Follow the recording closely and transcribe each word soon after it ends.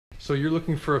So you're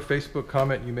looking for a Facebook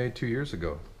comment you made 2 years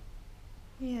ago.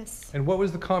 Yes. And what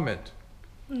was the comment?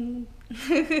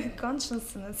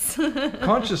 Consciousness.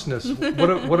 Consciousness.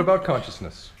 What about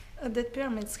consciousness? That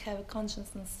pyramids have a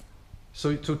consciousness.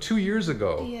 So 2 years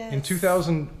ago, Yes. in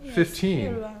 2015, Yes,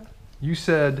 here we are. you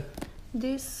said,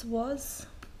 This was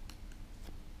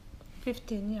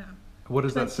 15, yeah. what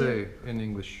does that 20. say in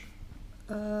English?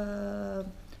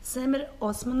 Semir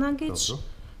Osmanagich,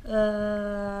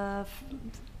 Dobro.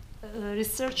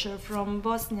 researcher from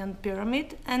Bosnian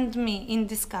Pyramid, and me in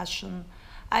discussion.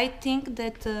 I think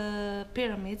that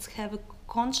pyramids have a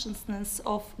consciousness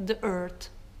of the earth,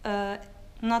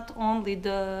 not only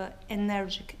the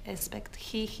energetic aspect.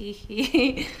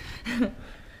 He.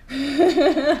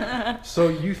 So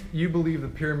you believe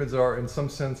the pyramids are in some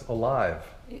sense alive?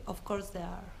 Of course they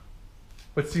are.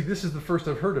 But see, this is the first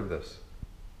I've heard of this.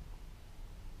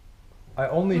 I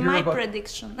only hear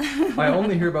prediction. I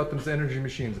only hear about them as energy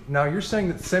machines. Now you're saying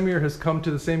that Semir has come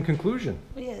to the same conclusion.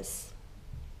 Yes,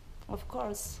 of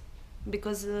course,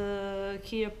 because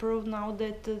he proved now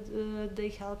that they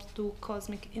help to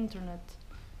cosmic internet.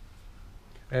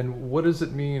 And what does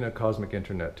it mean, a cosmic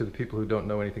internet, to the people who don't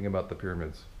know anything about the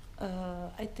pyramids?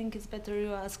 I think it's better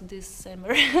you ask this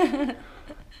Semir.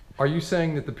 Are you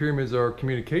saying that the pyramids are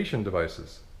communication devices?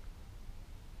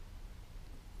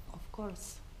 Of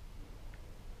course.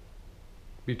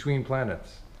 Between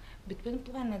planets? Between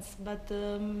planets, but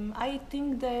I think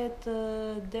that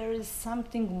there is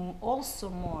something also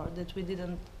more that we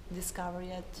didn't discover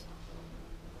yet.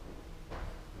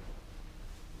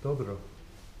 Dobro.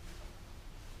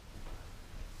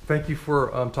 Thank you for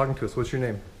talking to us. What's your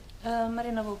name?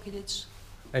 Marina.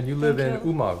 And you live Thank in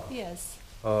you. Umag, Yes.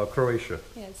 Croatia.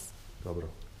 Yes. Dobro.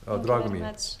 Thank you Drago very mi je.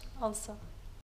 much also.